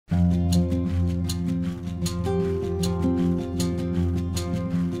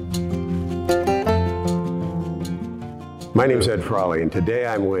My name's Ed Frawley, and today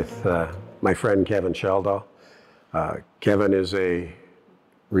I'm with my friend Kevin Sheldahl. Kevin is a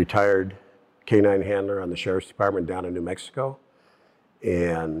retired canine handler on the Sheriff's Department down in New Mexico,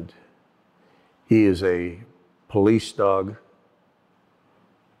 and he is a police dog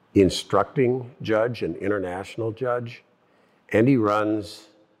instructing judge, an international judge, and he runs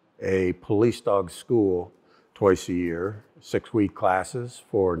a police dog school twice a year, 6-week classes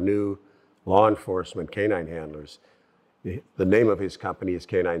for new law enforcement canine handlers. The name of his company is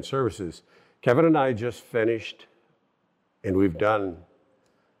Canine Services. Kevin and I just finished, and we've done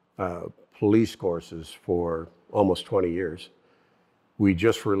police courses for almost 20 years. We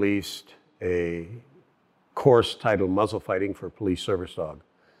just released a course titled Muzzle Fighting for Police Service Dog.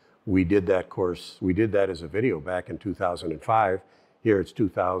 We did that course, we did that as a video back in 2005. Here it's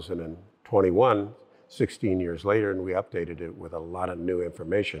 2021, 16 years later, and we updated it with a lot of new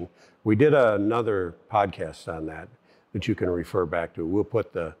information. We did another podcast on that you can refer back to. We'll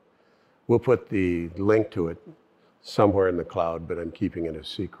put the link to it somewhere in the cloud, but I'm keeping it a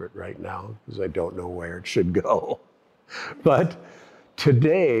secret right now because I don't know where it should go. But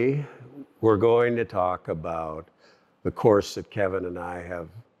today we're going to talk about the course that Kevin and I have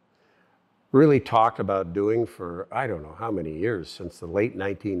really talked about doing for I don't know how many years, since the late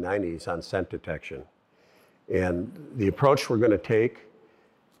 1990s, on scent detection. And the approach we're going to take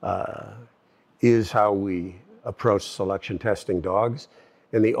is how we approach selection testing dogs.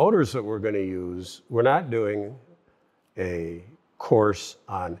 And the odors that we're going to use, we're not doing a course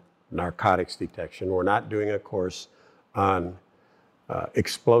on narcotics detection. We're not doing a course on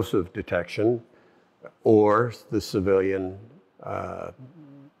explosive detection or the civilian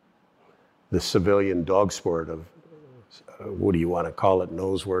dog sport of, what do you want to call it?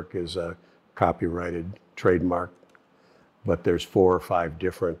 Nose work is a copyrighted trademark, but there's 4 or 5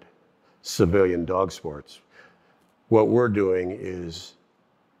 different civilian dog sports. What we're doing is,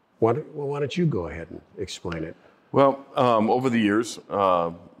 why don't you go ahead and explain it? Well, over the years,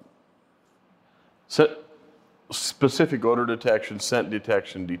 specific odor detection, scent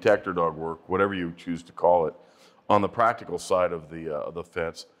detection, detector dog work, whatever you choose to call it, on the practical side of the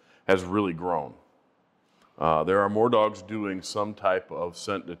fence has really grown. There are more dogs doing some type of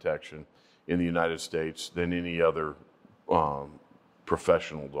scent detection in the United States than any other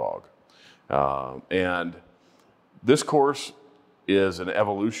professional dog. And this course is an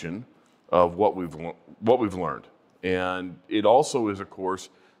evolution of what we've learned. And it also is a course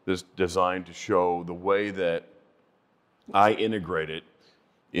that's designed to show the way that I integrate it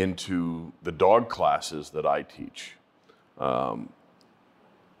into the dog classes that I teach.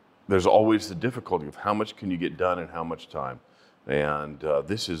 There's always the difficulty of how much can you get done in how much time. And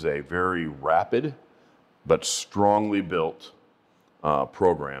this is a very rapid but strongly built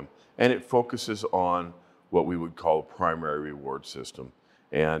program. And it focuses on what we would call a primary reward system.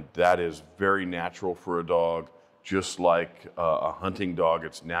 And that is very natural for a dog. Just like a hunting dog,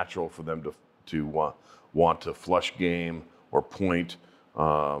 it's natural for them to want to flush game or point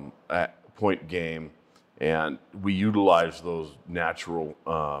game. And we utilize those natural,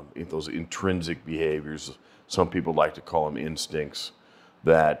 those intrinsic behaviors. Some people like to call them instincts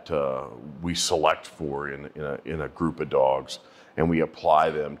that we select for in a group of dogs, and we apply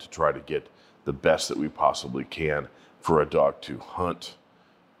them to try to get the best that we possibly can for a dog to hunt,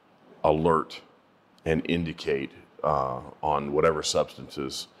 alert, and indicate on whatever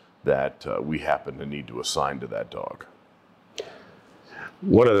substances that we happen to need to assign to that dog.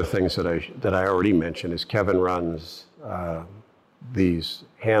 One of the things that I already mentioned is Kevin runs these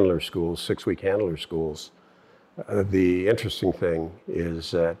handler schools, 6-week handler schools. The interesting thing is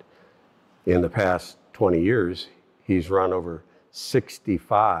that in the past 20 years, he's run over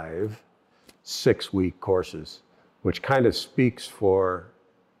 65 6-week courses, which kind of speaks for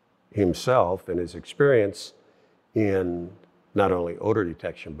himself and his experience in not only odor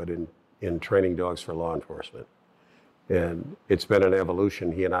detection, but in training dogs for law enforcement. And it's been an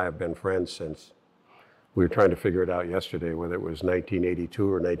evolution. He and I have been friends since we were trying to figure it out yesterday, whether it was 1982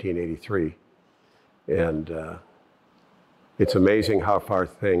 or 1983. And it's amazing how far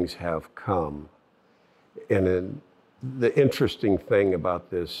things have come. And then the interesting thing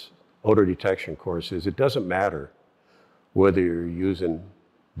about this odor detection course is it doesn't matter whether you're using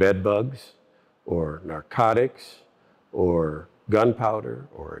bed bugs or narcotics or gunpowder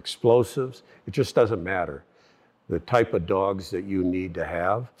or explosives. It just doesn't matter. The type of dogs that you need to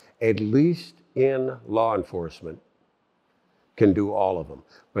have, at least in law enforcement, can do all of them.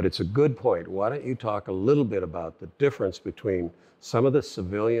 But it's a good point. Why don't you talk a little bit about the difference between some of the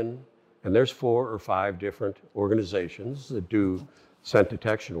civilian, and there's 4 or 5 different organizations that do scent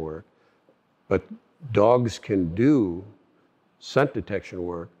detection work, but dogs can do scent detection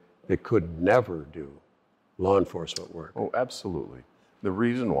work that could never do law enforcement work. Oh, absolutely. The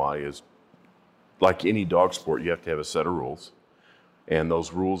reason why is, like any dog sport, you have to have a set of rules. And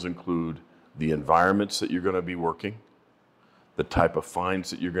those rules include the environments that you're going to be working, the type of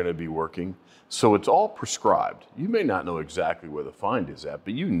finds that you're going to be working. So it's all prescribed. You may not know exactly where the find is at,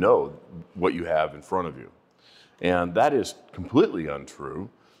 but you know what you have in front of you. And that is completely untrue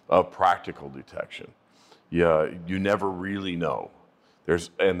of practical detection. You never really know.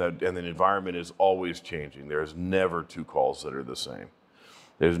 And the environment is always changing. There's never two calls that are the same.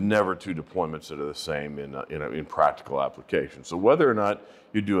 There's never two deployments that are the same in practical application. So whether or not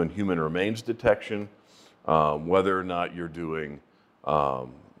you're doing human remains detection, whether or not you're doing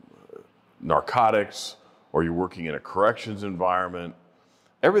narcotics, or you're working in a corrections environment,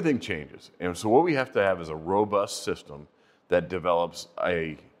 everything changes. And so what we have to have is a robust system that develops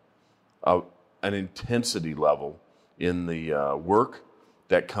an intensity level in the work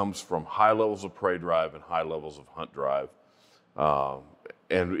that comes from high levels of prey drive and high levels of hunt drive.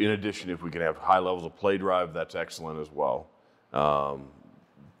 And in addition, if we can have high levels of play drive, that's excellent as well.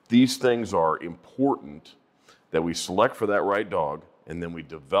 These things are important that we select for that right dog, and then we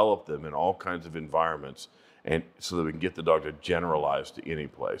develop them in all kinds of environments, and so that we can get the dog to generalize to any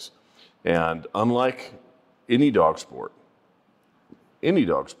place. And unlike any dog sport, we do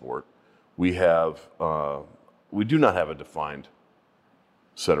not have a defined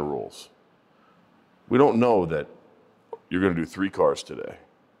set of rules. We don't know that you're going to do 3 cars today.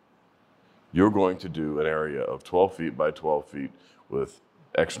 You're going to do an area of 12 feet by 12 feet with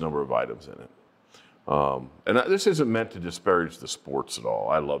X number of items in it. And this isn't meant to disparage the sports at all.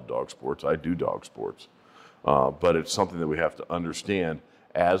 I love dog sports. I do dog sports. But it's something that we have to understand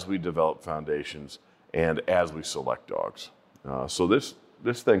as we develop foundations and as we select dogs. So this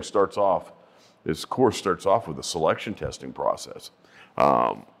thing starts off, this course starts off with a selection testing process.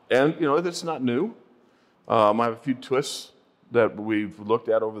 And it's not new. I have a few twists that we've looked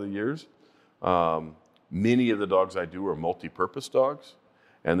at over the years. Many of the dogs I do are multi-purpose dogs,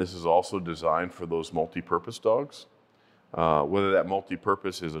 and this is also designed for those multi-purpose dogs. Whether that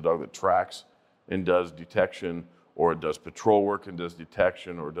multi-purpose is a dog that tracks and does detection, or it does patrol work and does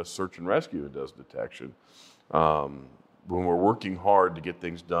detection, or it does search and rescue and does detection. When we're working hard to get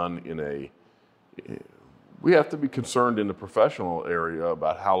things done we have to be concerned in the professional area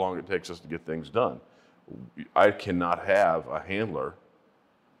about how long it takes us to get things done. I cannot have a handler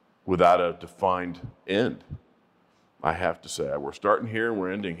without a defined end. I have to say, we're starting here and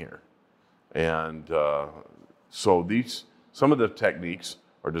we're ending here. And so some of the techniques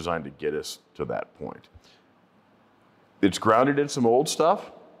are designed to get us to that point. It's grounded in some old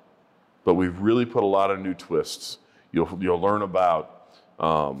stuff, but we've really put a lot of new twists. You'll learn about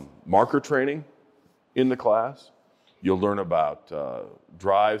marker training in the class. You'll learn about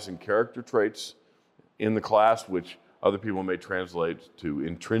drives and character traits in the class, which other people may translate to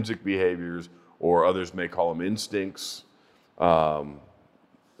intrinsic behaviors, or others may call them instincts. But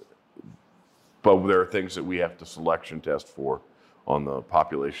there are things that we have to selection test for on the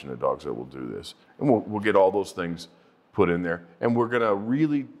population of dogs that will do this. And we'll get all those things put in there. And we're going to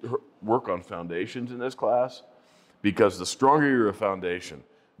really work on foundations in this class, because the stronger your foundation,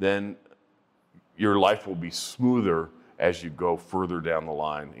 then your life will be smoother as you go further down the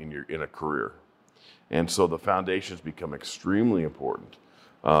line in a career. And so the foundations become extremely important.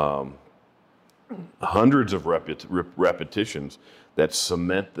 Hundreds of repetitions that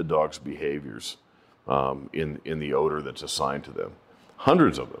cement the dog's behaviors in the odor that's assigned to them.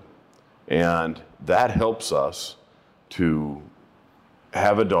 Hundreds of them. And that helps us to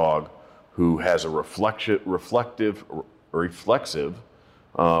have a dog who has a reflexive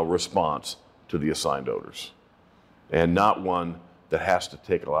response to the assigned odors, and not one that has to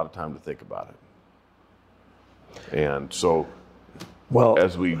take a lot of time to think about it. And so,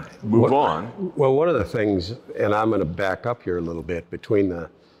 as we move on. Well, one of the things, and I'm going to back up here a little bit, between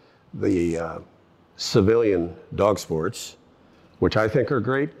the civilian dog sports, which I think are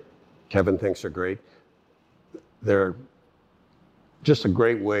great, Kevin thinks are great, they're just a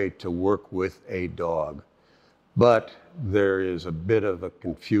great way to work with a dog. But there is a bit of a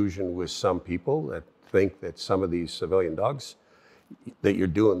confusion with some people that think that some of these civilian dogs, that you're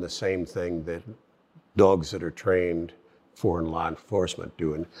doing the same thing that dogs that are trained for law enforcement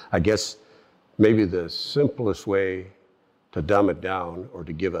do. And I guess maybe the simplest way to dumb it down, or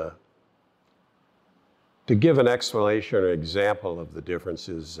to give an explanation or example of the difference,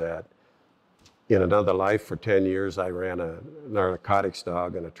 is that in another life for 10 years, I ran a narcotics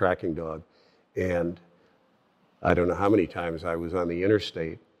dog and a tracking dog. And I don't know how many times I was on the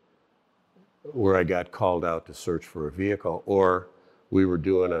interstate where I got called out to search for a vehicle, or we were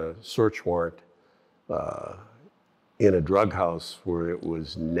doing a search warrant in a drug house where it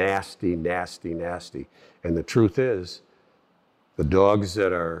was nasty, nasty, nasty. And the truth is, the dogs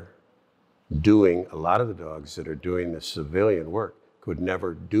that are doing, a lot of the dogs that are doing the civilian work could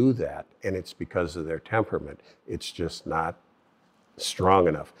never do that, and it's because of their temperament. It's just not strong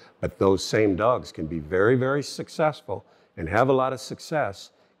enough. But those same dogs can be very, very successful and have a lot of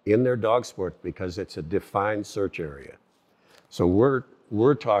success in their dog sport because it's a defined search area. So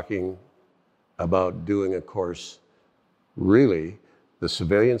we're talking about doing a course, really, the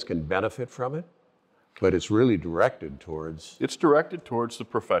civilians can benefit from it, but it's really directed towards... It's directed towards the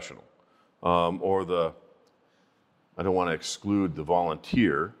professional, or the, I don't want to exclude the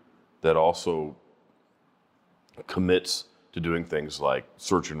volunteer that also commits to doing things like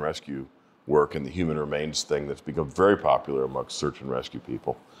search and rescue work and the human remains thing that's become very popular amongst search and rescue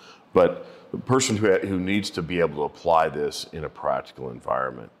people. But the person who needs to be able to apply this in a practical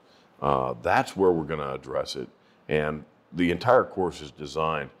environment, that's where we're going to address it. And the entire course is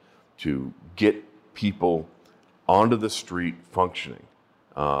designed to get people onto the street functioning.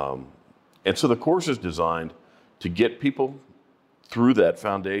 And so the course is designed to get people through that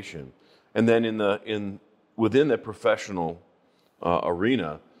foundation. And then within the professional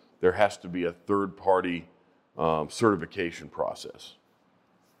arena, there has to be a third-party certification process.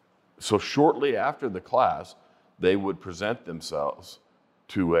 So shortly after the class, they would present themselves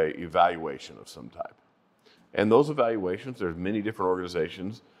to an evaluation of some type. And those evaluations, there's many different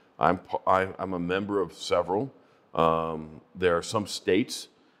organizations. I'm a member of several. There are some states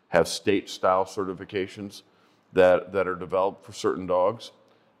have state-style certifications that are developed for certain dogs.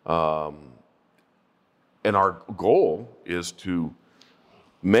 And our goal is to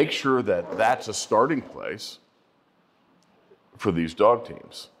make sure that that's a starting place for these dog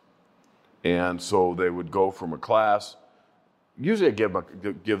teams. And so they would go from a class. Usually I give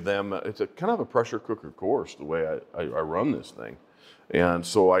them, it's a kind of a pressure cooker course, the way I run this thing. And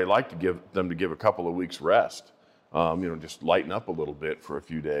so I like to give them a couple of weeks rest, just lighten up a little bit for a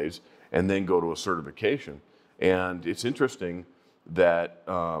few days and then go to a certification. And it's interesting that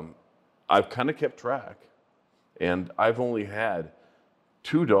I've kind of kept track, and I've only had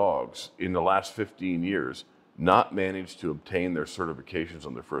 2 dogs in the last 15 years not manage to obtain their certifications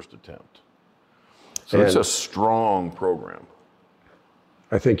on their first attempt. So it's a strong program.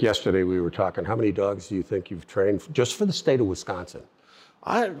 I think yesterday we were talking, how many dogs do you think you've trained just for the state of Wisconsin?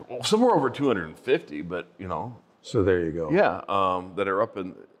 Somewhere over 250, but So there you go. Yeah, that are up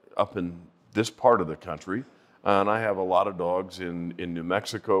in this part of the country. And I have a lot of dogs in New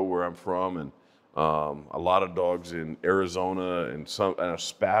Mexico, where I'm from, and a lot of dogs in Arizona, and a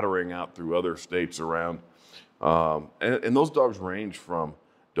spattering out through other states around. And those dogs range from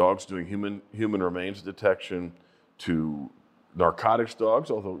dogs doing human remains detection to narcotics dogs,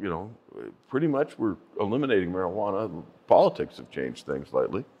 although, pretty much we're eliminating marijuana. Politics have changed things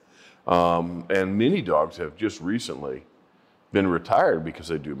lately. And many dogs have just recently been retired because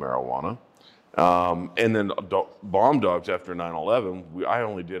they do marijuana. And then bomb dogs after 9/11, I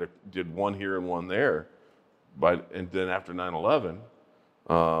only did one here and one there. And then after 9/11,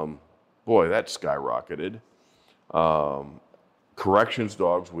 boy, that skyrocketed. Corrections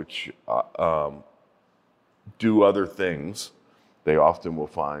dogs, which do other things, they often will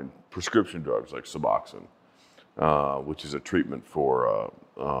find prescription drugs like Suboxone, which is a treatment for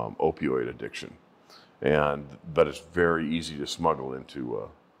opioid addiction. But it's very easy to smuggle into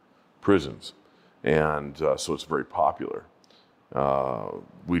prisons. And so it's very popular.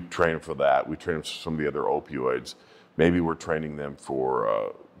 We train for that. We train for some of the other opioids. Maybe we're training them for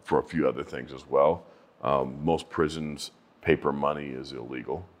a few other things as well. Most prisons, paper money is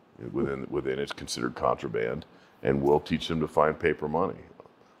illegal. Within it's considered contraband, and we'll teach them to find paper money.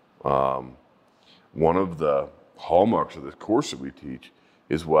 One of the hallmarks of this course that we teach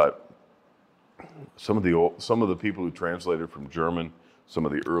is what some of the people who translated from German, some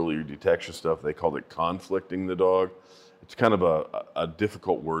of the earlier detection stuff, they called it conflicting the dog. It's kind of a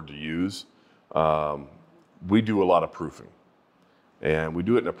difficult word to use. We do a lot of proofing, and we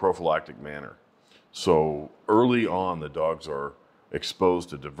do it in a prophylactic manner. So early on, the dogs are exposed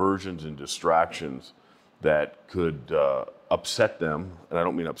to diversions and distractions that could upset them. And I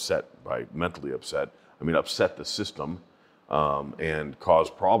don't mean upset by mentally upset. I mean upset the system and cause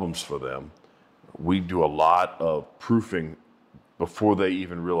problems for them. We do a lot of proofing before they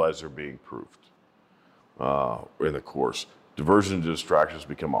even realize they're being proofed in the course. Diversion and distractions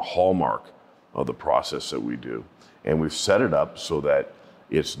become a hallmark of the process that we do. And we've set it up so that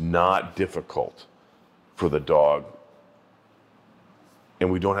it's not difficult for the dog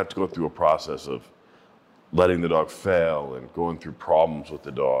and we don't have to go through a process of letting the dog fail and going through problems with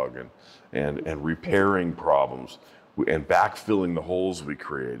the dog and repairing problems and backfilling the holes we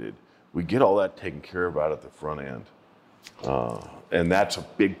created. We get all that taken care of out at the front end. And that's a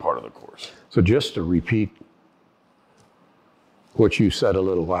big part of the course. So just to repeat what you said a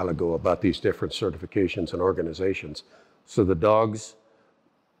little while ago about these different certifications and organizations. So the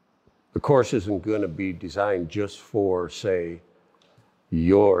course isn't going to be designed just for, say,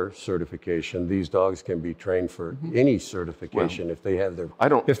 your certification. These dogs can be trained for any certification if they have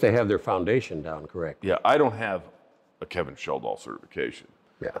their foundation down correct. Yeah, I don't have a Kevin Sheldall certification.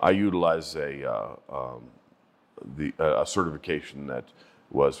 Yeah. I utilize a certification that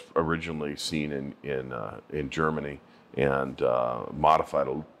was originally seen in Germany and modified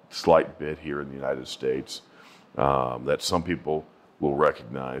a slight bit here in the United States that some people will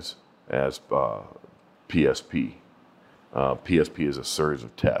recognize as PSP. PSP is a series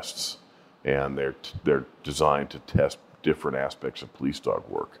of tests, and they're designed to test different aspects of police dog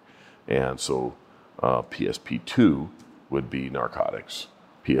work. And so PSP2 would be narcotics.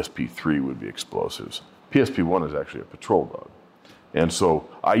 PSP3 would be explosives. PSP1 is actually a patrol dog. And so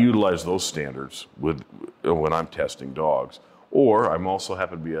I utilize those standards when I'm testing dogs. Or I'm also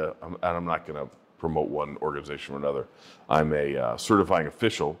happen to be and I'm not going to promote one organization or another. I'm a certifying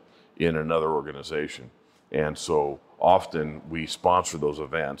official in another organization. And so often we sponsor those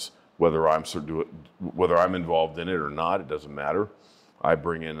events, whether I'm involved in it or not, it doesn't matter. I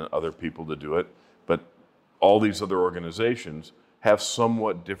bring in other people to do it. But all these other organizations have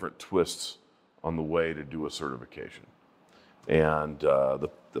somewhat different twists on the way to do a certification. And the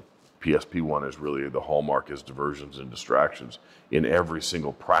PSP1 is really the hallmark is diversions and distractions in every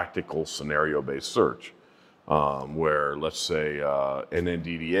single practical scenario-based search, where let's say an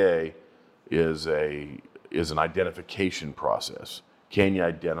NDDA is an identification process. Can you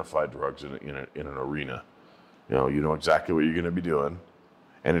identify drugs in an arena? You know exactly what you're going to be doing,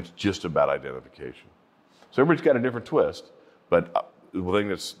 and it's just about identification. So everybody's got a different twist, but the thing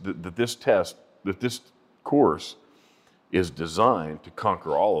that this course is designed to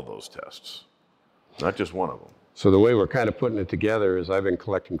conquer all of those tests, not just one of them. So the way we're kind of putting it together is I've been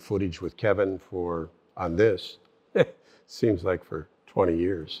collecting footage with Kevin on this, seems like for 20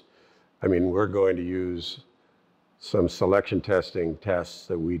 years. I mean, we're going to use some selection testing tests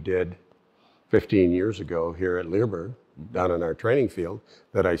that we did 15 years ago here at Leerburg, down in our training field,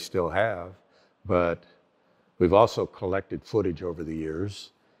 that I still have. But we've also collected footage over the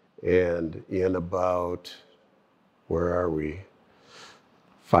years. And in about,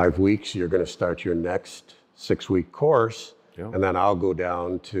 5 weeks, you're going to start your next 6-week course. Yeah. And then I'll go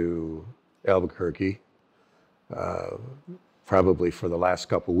down to Albuquerque, probably for the last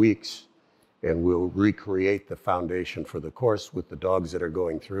couple weeks, and we'll recreate the foundation for the course with the dogs that are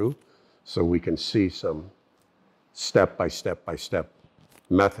going through, so we can see some step-by-step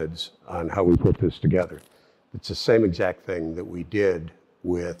methods on how we put this together. It's the same exact thing that we did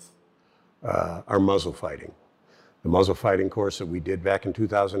with our muzzle fighting. The muzzle fighting course that we did back in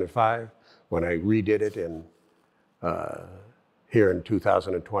 2005, when I redid it here in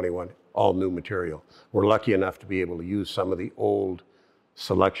 2021, all new material. We're lucky enough to be able to use some of the old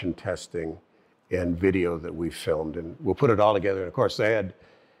selection testing and video that we filmed, and we'll put it all together. And of course, in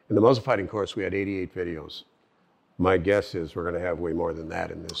the muzzle fighting course, we had 88 videos. My guess is we're going to have way more than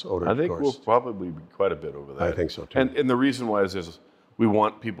that in this older course. I think we'll probably be quite a bit over that. I think so too. And the reason why is we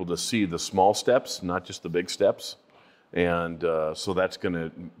want people to see the small steps, not just the big steps. And so there's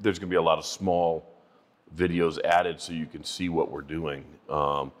going to be a lot of small videos added so you can see what we're doing.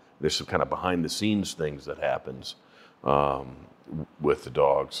 There's some kind of behind the scenes things that happens with the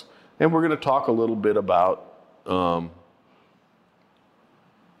dogs. And we're going to talk a little bit about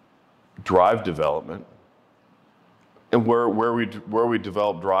drive development and where we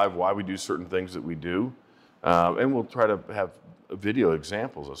develop drive, why we do certain things that we do. And we'll try to have video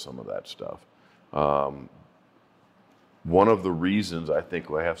examples of some of that stuff. One of the reasons I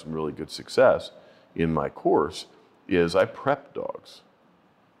think I have some really good success in my course is I prep dogs.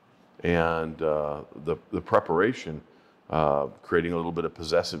 And the preparation, creating a little bit of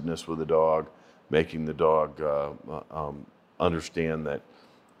possessiveness with the dog, making the dog understand that,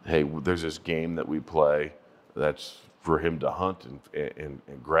 hey, there's this game that we play that's for him to hunt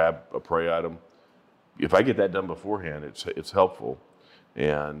and grab a prey item. If I get that done beforehand, it's helpful.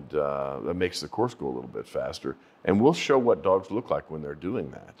 And that makes the course go a little bit faster. And we'll show what dogs look like when they're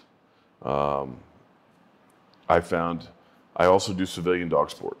doing that. I also do civilian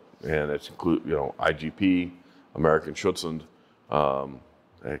dog sport, and it's include IGP, American Schutzhund.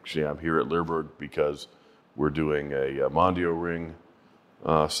 Actually, I'm here at Leerburg because we're doing a Mondio ring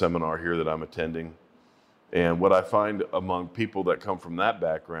seminar here that I'm attending. And what I find among people that come from that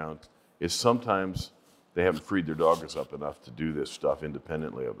background is sometimes they haven't freed their dogs up enough to do this stuff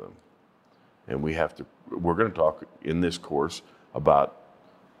independently of them. And we're going to talk in this course about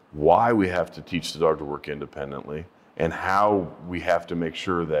why we have to teach the dog to work independently and how we have to make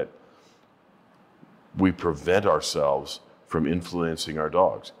sure that we prevent ourselves from influencing our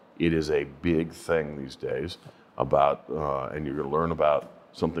dogs. It is a big thing these days about, and you're going to learn about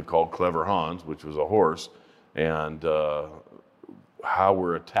something called Clever Hans, which was a horse, and how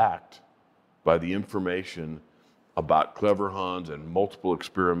we're attacked by the information about Clever Hans and multiple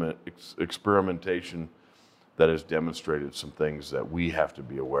experimentation that has demonstrated some things that we have to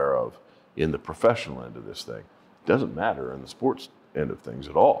be aware of in the professional end of this thing. It doesn't matter in the sports end of things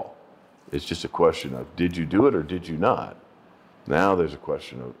at all. It's just a question of, did you do it or did you not? Now there's a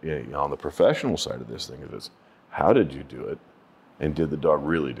question of, on the professional side of this thing, it is, how did you do it? And did the dog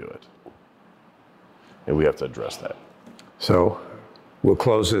really do it? And we have to address that. So we'll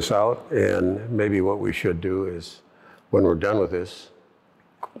close this out, and maybe what we should do is, when we're done with this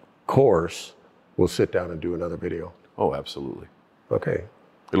course, we'll sit down and do another video. Oh, absolutely. Okay.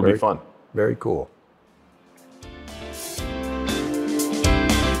 It'll be fun. Very cool.